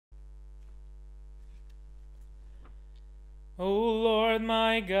O Lord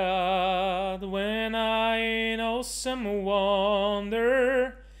my God, when I in awesome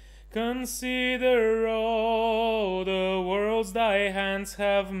wonder consider all the worlds thy hands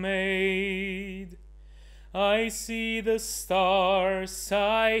have made, I see the stars,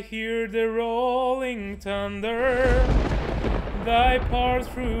 I hear the rolling thunder, thy part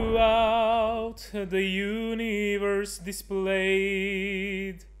throughout the universe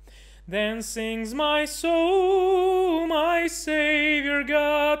displayed. Then sings my soul, my Savior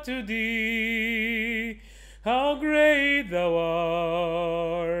God, to thee. How great thou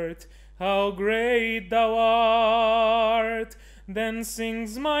art, how great thou art. Then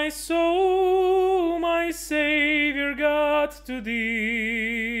sings my soul, my Savior God, to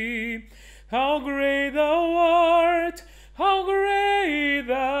thee. How great thou art, how great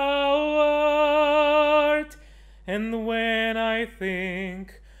thou art. And when I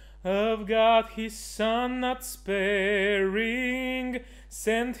think of God his Son not sparing,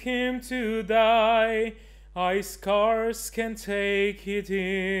 sent him to die, I scarce can take it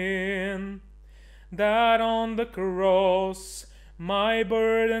in, that on the cross, my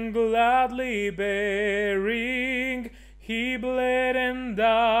burden gladly bearing, he bled and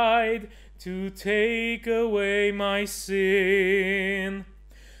died to take away my sin.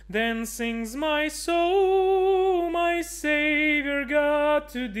 Then sings my soul, my Savior God,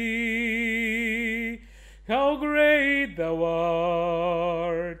 to thee. How great thou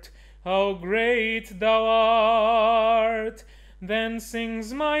art, how great thou art. Then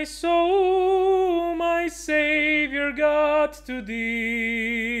sings my soul, my Savior God, to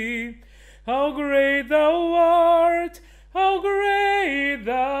thee. How great thou art, how great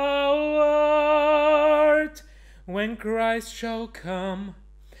thou art. When Christ shall come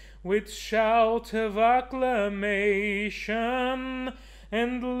with shout of acclamation,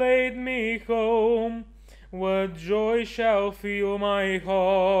 and lead me home, what joy shall fill my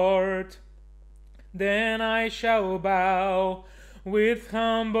heart! Then I shall bow with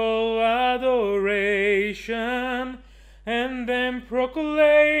humble adoration, and then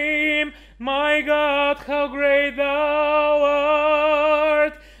proclaim, my God, how great thou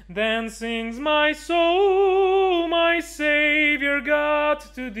art! Then sings my soul, my Savior God,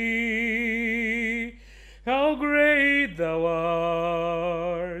 to thee. How great thou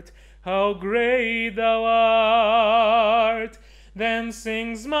art, how great thou art. Then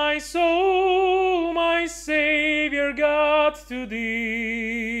sings my soul, my Savior God, to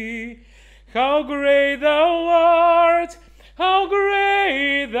thee. How great thou art, how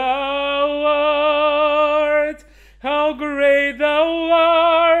great thou